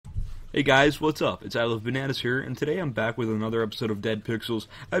Hey guys, what's up? It's ilovebanannas here, and today I'm back with another episode of Dead Pixels.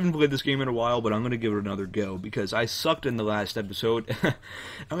 I haven't played this game in a while, but I'm going to give it another go, because I sucked in the last episode.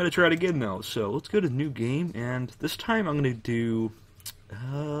 I'm going to try it again, though, so let's go to new game, and this time I'm going to do...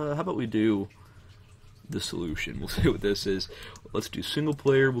 how about we do the solution? We'll see what this is. Let's do single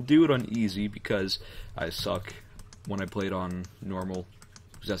player. We'll do it on easy, because I suck when I play it on normal,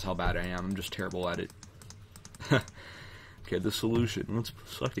 because that's how bad I am. I'm just terrible at it. Okay, the solution. Let's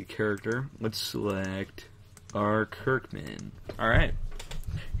select a character. Let's select our Kirkman. Alright.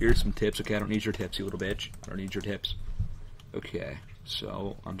 Here's some tips. Okay, I don't need your tips, you little bitch. I don't need your tips. Okay,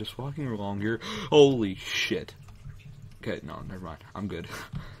 so I'm just walking along here. Holy shit. Okay, no, never mind. I'm good.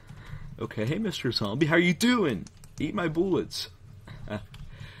 Okay, hey Mr. Zombie, how you doing? Eat my bullets.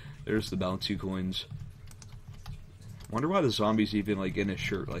 There's the bouncy coins. Wonder why the zombie's even, like, in his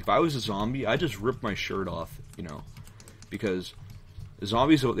shirt. Like, if I was a zombie, I'd just rip my shirt off, you know. Because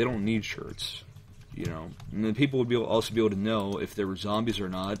zombies, they don't need shirts, you know. And then people would also be able to know if there were zombies or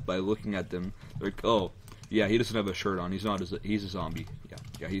not by looking at them. They're like, oh, yeah, he doesn't have a shirt on. He's a zombie.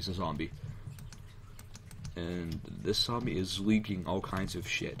 Yeah, he's a zombie. And this zombie is leaking all kinds of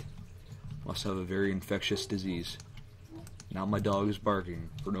shit. Must have a very infectious disease. Now my dog is barking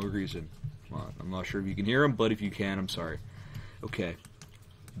for no reason. Well, I'm not sure if you can hear him, but if you can, I'm sorry. Okay.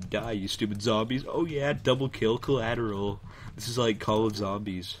 Die, you stupid zombies. Oh yeah, double kill, collateral. This is like Call of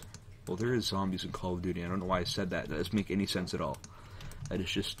Zombies. Well, there is zombies in Call of Duty. I don't know why I said that. That doesn't make any sense at all. That is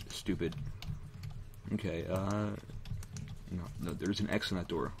just stupid. Okay, no, there's an X in that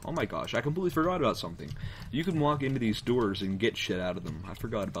door. Oh my gosh, I completely forgot about something. You can walk into these doors and get shit out of them. I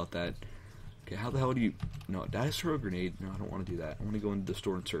forgot about that. Okay, how the hell do you... No, did I throw a grenade? No, I don't want to do that. I want to go into the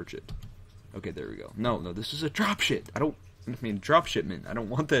store and search it. Okay, there we go. No, this is a drop shit. I mean, drop shipment. I don't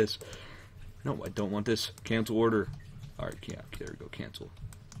want this. No, I don't want this. Cancel order. Alright, yeah, there we go. Cancel.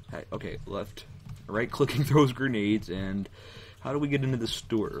 Hey, okay, left. Right-clicking throws grenades, and how do we get into the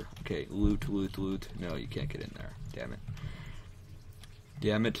store? Okay, loot. No, you can't get in there.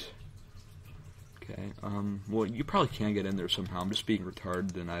 Damn it. Okay, well, you probably can get in there somehow. I'm just being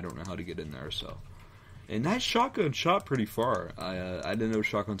retarded, and I don't know how to get in there, so. And that shotgun shot pretty far. I didn't know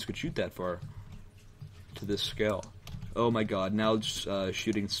shotguns could shoot that far. To this scale. Oh my god, now it's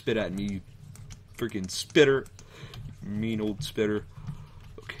shooting spit at me, you freaking spitter. Mean old spitter.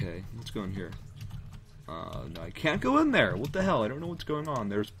 Okay, let's go in here. No, I can't go in there. What the hell? I don't know what's going on.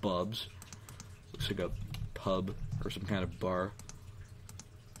 There's Bubs. Looks like a pub or some kind of bar.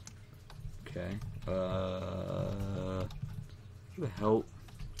 Okay. What the hell?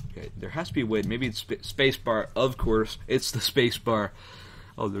 Okay, there has to be a way. Maybe it's space bar. Of course, it's the space bar.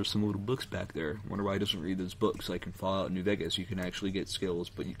 Oh, there's some little books back there. Wonder why he doesn't read those books. Like in Fallout New Vegas, you can actually get skills,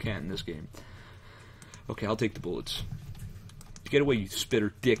 but you can't in this game. Okay, I'll take the bullets. Get away, you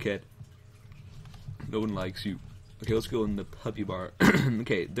spitter dickhead. No one likes you. Okay, let's go in the puppy bar.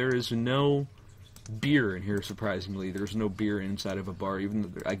 Okay, there is no beer in here, surprisingly. There's no beer inside of a bar, even though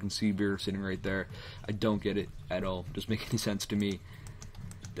I can see beer sitting right there. I don't get it at all. Doesn't make any sense to me.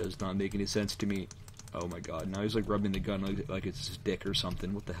 Does not make any sense to me. Oh my god, now he's like rubbing the gun like it's his dick or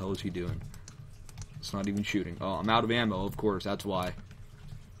something. What the hell is he doing? It's not even shooting. Oh, I'm out of ammo, of course, that's why.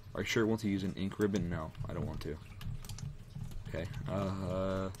 Are you sure I want to use an ink ribbon? No, I don't want to. Okay,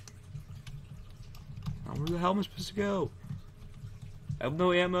 now where the hell am I supposed to go? I have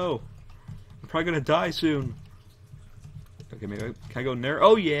no ammo. I'm probably gonna die soon. Okay, maybe can I go in there?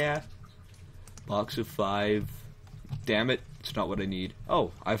 Oh yeah! Box of 5. Damn it, it's not what I need.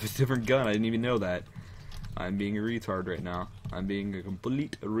 Oh, I have a different gun, I didn't even know that. I'm being a retard right now. I'm being a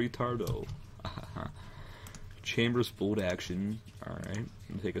complete retardo. Chambers bolt action. Alright,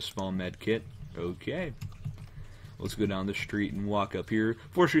 take a small med kit. Okay. Let's go down the street and walk up here.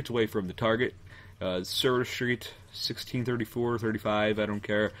 4 streets away from the target. Surrey Street, 1634, 35, I don't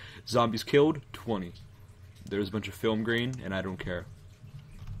care. Zombies killed, 20. There's a bunch of film grain, and I don't care.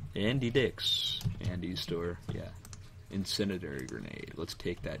 Andy Dix. Andy's store, yeah. Incendiary grenade. Let's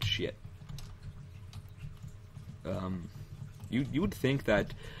take that shit. You would think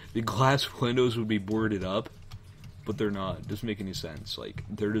that the glass windows would be boarded up, but they're not. It doesn't make any sense. Like,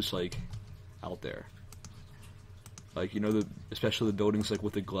 they're just, like, out there. Like, you know, especially the buildings, like,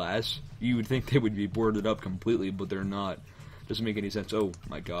 with the glass, you would think they would be boarded up completely, but they're not. Doesn't make any sense. Oh,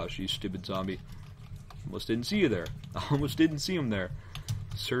 my gosh, you stupid zombie. Almost didn't see you there. I almost didn't see him there.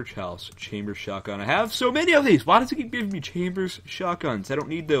 Search house, Chambers shotgun. I have so many of these! Why does it keep giving me Chambers shotguns? I don't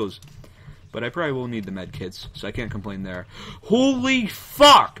need those. But I probably will need the med kits, so I can't complain there. Holy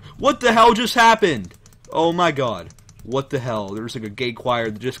fuck! What the hell just happened? Oh my god. What the hell? There's like a gay choir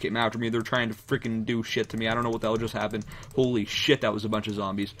that just came after me. They're trying to freaking do shit to me. I don't know what the hell just happened. Holy shit, that was a bunch of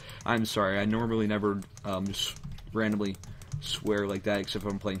zombies. I'm sorry. I normally never just randomly swear like that, except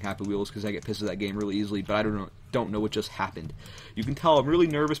if I'm playing Happy Wheels, because I get pissed at that game really easily, but I don't know what just happened. You can tell I'm really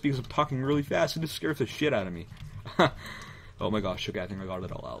nervous because I'm talking really fast, and it scares the shit out of me. Oh my gosh, okay, I think I got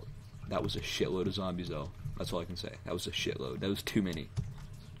it all out. That was a shitload of zombies, though. That's all I can say. That was a shitload. That was too many.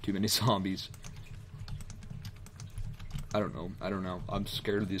 Too many zombies. I don't know. I'm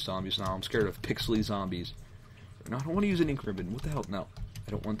scared of these zombies now. I'm scared of pixely zombies. No, I don't want to use an ink ribbon. What the hell? No,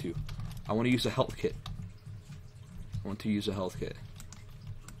 I don't want to. I want to use a health kit. I want to use a health kit.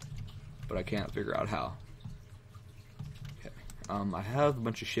 But I can't figure out how. Okay. I have a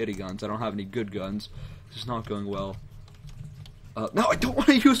bunch of shitty guns. I don't have any good guns. This is not going well. No, I don't want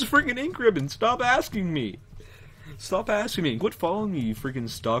to use a freaking ink ribbon. Stop asking me. Stop asking me. Quit following me, you freaking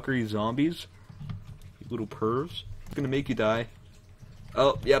stalkery zombies. You little pervs. I'm gonna make you die.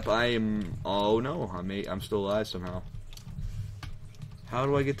 Oh, yep, I am. Oh no, I'm still alive somehow. How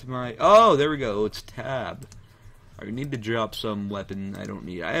do I get to my? Oh, there we go. It's tab. I need to drop some weapon I don't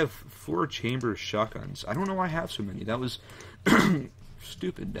need. I have 4 chamber shotguns. I don't know why I have so many. That was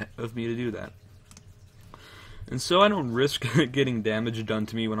stupid of me to do that. And so I don't risk getting damage done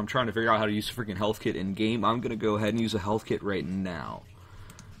to me when I'm trying to figure out how to use a freaking health kit in game. I'm gonna go ahead and use a health kit right now,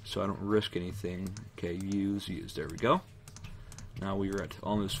 so I don't risk anything. Okay, use. There we go. Now we are at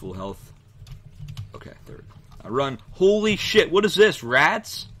almost full health. Okay, there we go. I run. Holy shit! What is this?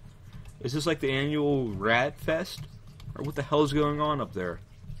 Rats? Is this like the annual rat fest? Or what the hell is going on up there?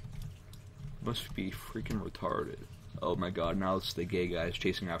 Must be freaking retarded. Oh my god, now it's the gay guys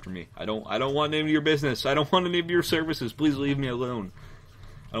chasing after me. I don't want any of your business. I don't want any of your services. Please leave me alone.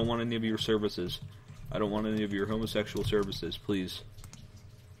 I don't want any of your services. I don't want any of your homosexual services, please.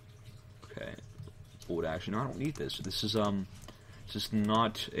 Okay. Bolt action. No, I don't need this. This is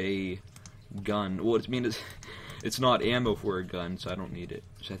not a gun. Well, it's not ammo for a gun, so I don't need it.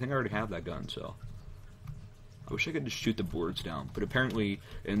 So I think I already have that gun, so I wish I could just shoot the boards down. But apparently,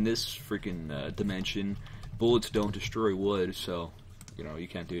 in this freaking dimension, bullets don't destroy wood, so you know you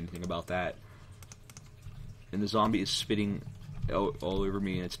can't do anything about that. And the zombie is spitting all over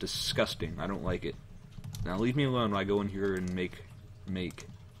me, and it's disgusting. I don't like it. Now leave me alone when I go in here and make.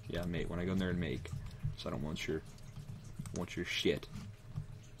 Yeah, mate. When I go in there and make. So I don't want your shit.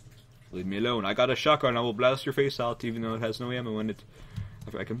 Leave me alone. I got a shotgun. I will blast your face out, even though it has no ammo in it.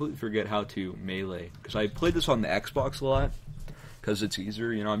 I completely forget how to melee, because I played this on the Xbox a lot, because it's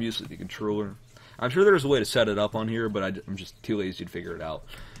easier. You know, I'm used to the controller. I'm sure there's a way to set it up on here, but I'm just too lazy to figure it out.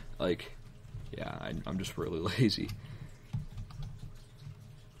 Like, yeah, I'm just really lazy.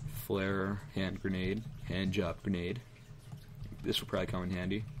 Flare, hand grenade, hand job grenade. This will probably come in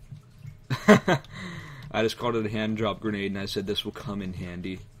handy. I just called it a hand drop grenade, and I said this will come in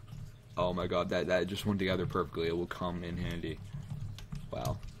handy. Oh my god, that just went together perfectly. It will come in handy.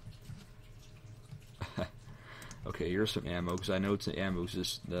 Wow. Okay, here's some ammo, because I know it's an ammo. It's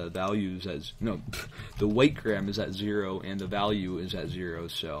just the value is at... No, the weight gram is at 0, and the value is at 0,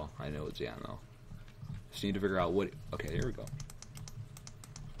 so I know it's ammo. Just need to figure out what... Okay, there we go.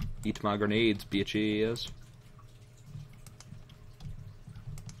 Eat my grenades, bitches.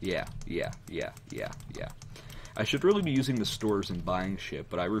 Yeah. I should really be using the stores and buying shit,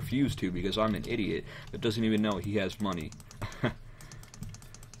 but I refuse to because I'm an idiot that doesn't even know he has money.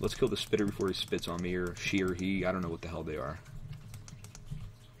 Let's kill the spitter before he spits on me, or she or he. I don't know what the hell they are.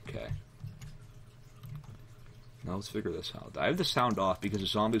 Okay. Now let's figure this out. I have the sound off because the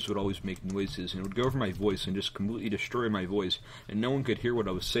zombies would always make noises, and it would go over my voice and just completely destroy my voice, and no one could hear what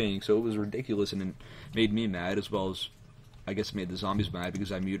I was saying, so it was ridiculous, and it made me mad, as well as, I guess, made the zombies mad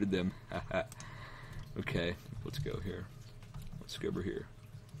because I muted them. Okay, let's go here. Let's go over here.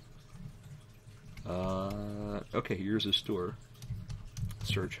 Okay, here's a store.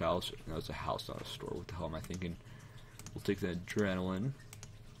 Search house. No, it's a house, not a store. What the hell am I thinking? We'll take the adrenaline,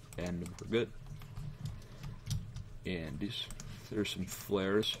 and we're good. And there's some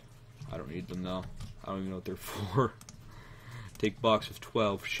flares. I don't need them though. I don't even know what they're for. Take box of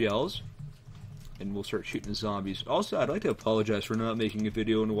 12 shells, and we'll start shooting the zombies. Also, I'd like to apologize for not making a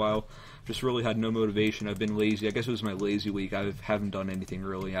video in a while. Just really had no motivation. I've been lazy. I guess it was my lazy week. I haven't done anything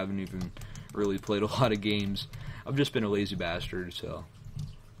really. I haven't even really played a lot of games. I've just been a lazy bastard, so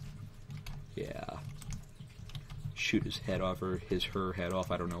yeah. Shoot his head off, or her head off.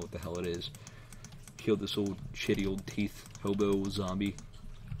 I don't know what the hell it is. Kill this old shitty old teeth hobo zombie.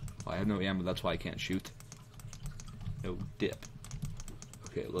 Well, I have no ammo. That's why I can't shoot. No dip.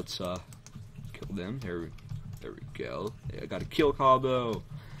 Okay, let's kill them. There we go. Yeah, I got a kill combo.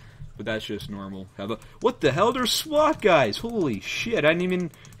 But that's just normal. What the hell? There's SWAT guys! Holy shit, I didn't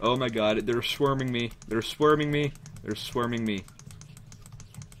even... Oh my god, they're swarming me. They're swarming me. They're swarming me.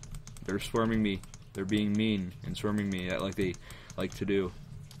 They're swarming me. They're being mean and swarming me like they like to do.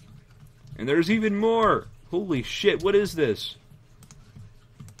 And there's even more! Holy shit, what is this?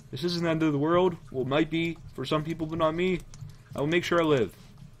 This isn't the end of the world. Well, it might be for some people, but not me. I will make sure I live.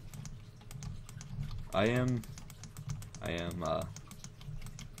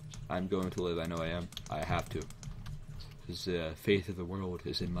 I'm going to live. I know I am. I have to. Because the fate of the world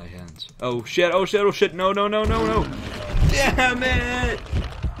is in my hands. Oh shit, oh shit, oh shit. No, no, no, no, no. Damn it!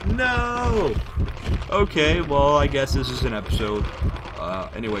 No! Okay, well, I guess this is an episode.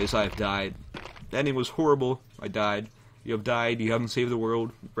 Anyways, I've died. The ending was horrible. I died. You have died. You haven't saved the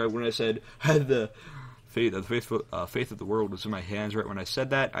world. Right when I said the fate of the world was in my hands, right when I said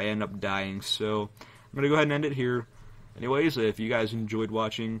that, I end up dying. So I'm gonna go ahead and end it here. Anyways, if you guys enjoyed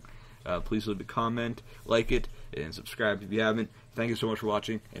watching, please leave a comment, like it, and subscribe if you haven't. Thank you so much for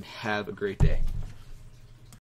watching, and have a great day.